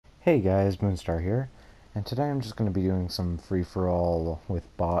Hey guys, Moonstar here, and today I'm just going to be doing some free-for-all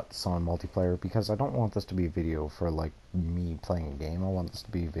with bots on multiplayer because I don't want this to be a video for like me playing a game. I want this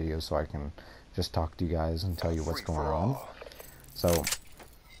to be a video so I can just talk to you guys and tell you what's going on. So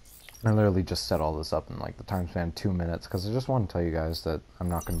I literally just set all this up in like the time span 2 minutes because I just want to tell you guys that I'm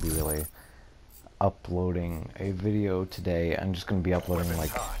not going to be really uploading a video today. I'm just going to be uploading like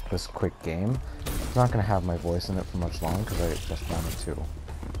this quick game. It's not going to have my voice in it for much long because I just wanted to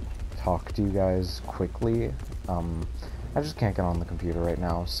talk to you guys quickly. I just can't get on the computer right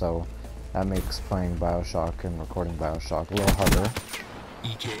now, so that makes playing Bioshock and recording Bioshock a little harder.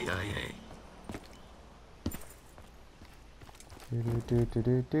 EKIA.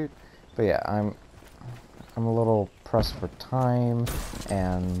 But yeah, I'm a little pressed for time,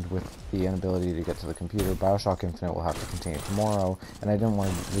 and with the inability to get to the computer, Bioshock Infinite will have to continue tomorrow, and I didn't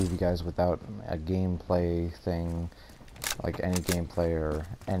want to leave you guys without a gameplay thing, like any gameplay or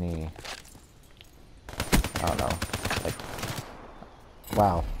any, I don't know, like,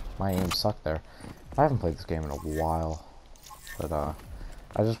 wow, my aim sucked there. I haven't played this game in a while, but I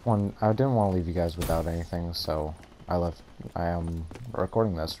didn't want to leave you guys without anything, so I am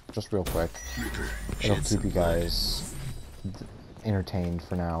recording this just real quick. It'll keep you guys entertained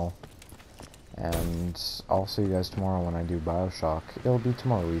for now, and I'll see you guys tomorrow when I do Bioshock. It'll be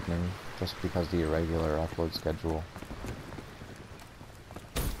tomorrow evening, just because of the irregular upload schedule.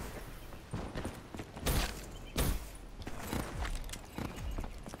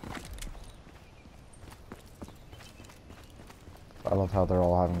 I love how they're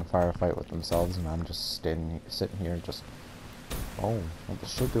all having a firefight with themselves, and I'm just sitting here, just, oh, what the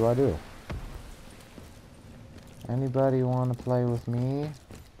shit do I do? Anybody want to play with me?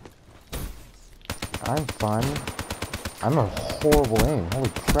 I'm fun. I'm a horrible aim. Holy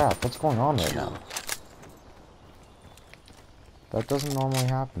crap, what's going on right now? That doesn't normally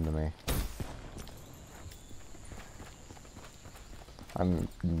happen to me. I'm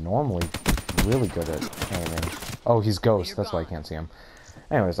normally really good at aiming. Oh, he's Ghost, that's why I can't see him.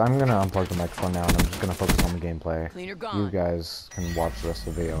 Anyways, I'm gonna unplug the microphone now, and I'm just gonna focus on the gameplay. You guys can watch the rest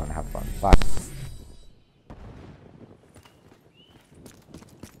of the video and have fun. Bye.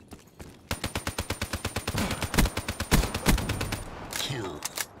 Kill.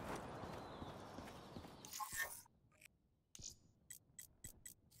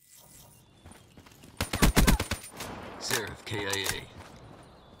 Seraph KIA.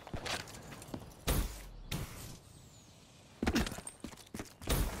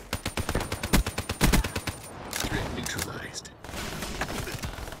 Threat neutralized.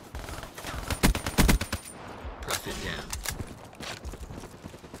 Prophet down.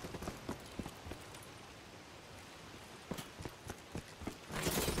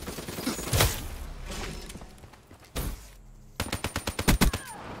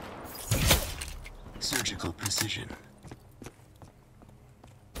 Surgical precision.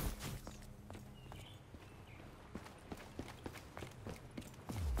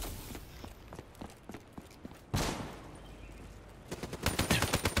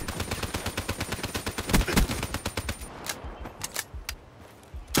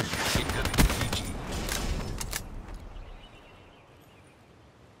 Incoming PG.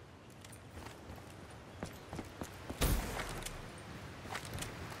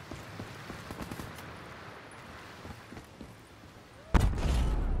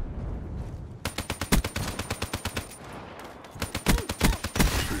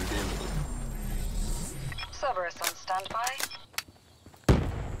 Cerberus on standby.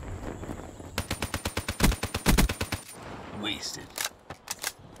 Wasted.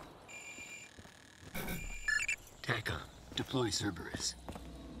 TACOM. Deploy Cerberus.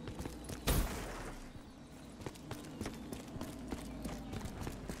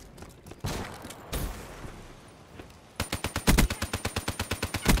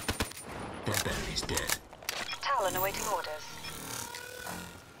 That battery's dead. Talon awaiting orders.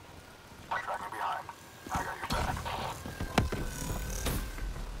 Tracking behind. I got your back.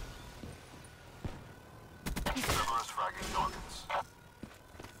 Cerberus fragging Dawkins.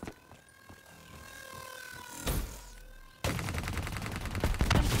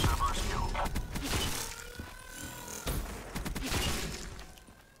 Cerberus killed.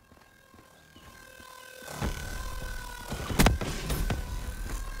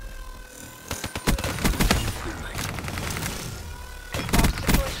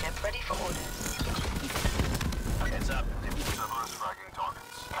 Support ship ready for orders. Heads up. Cerberus fragging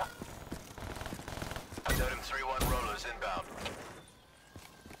Dawkins. Totem 3-1 rollers inbound.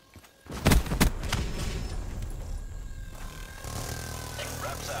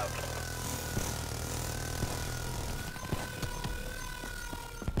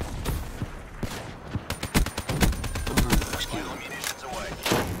 kill. Munitions away.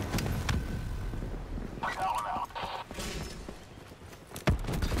 Talon out.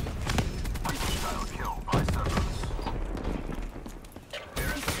 Hostile kill by Cerberus.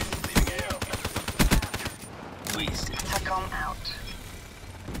 Leaving AO. Wasted. TACOM out.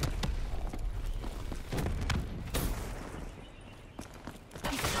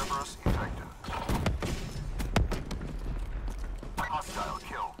 Cerberus effective. Hostile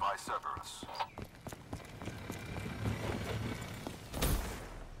kill by Cerberus.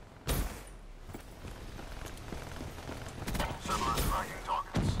 Cerberus tracking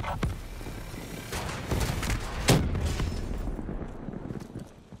targets.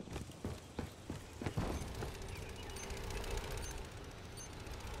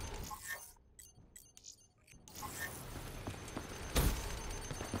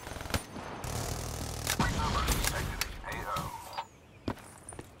 Cerberus exiting AO.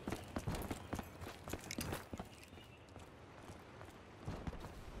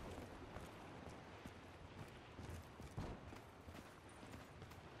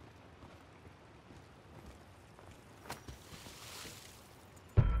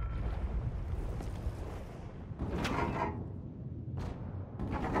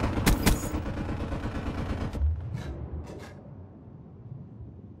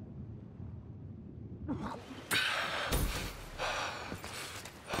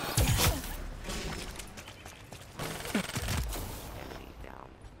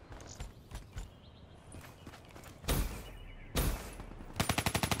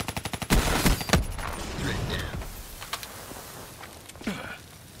 Threat down.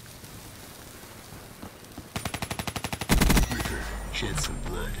 River, shed some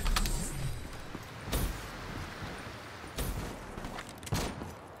blood.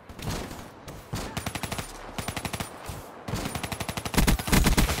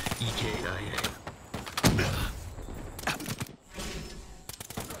 EKIA.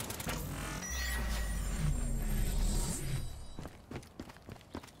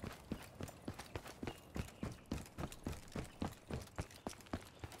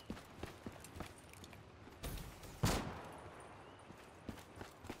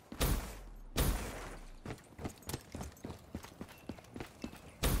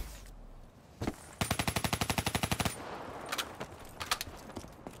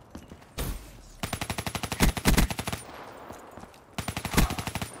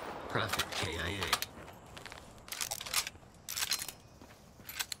 Prophet KIA.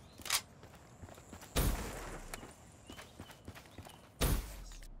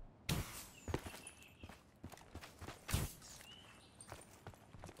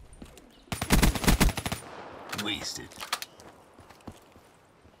 Wasted.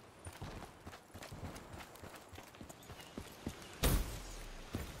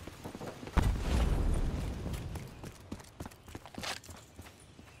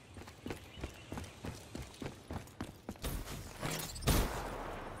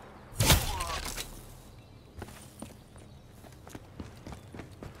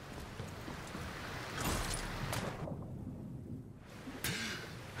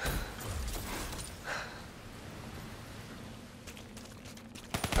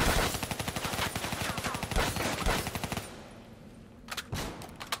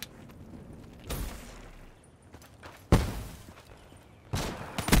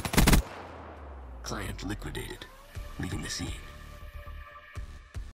 Client liquidated, leaving the scene.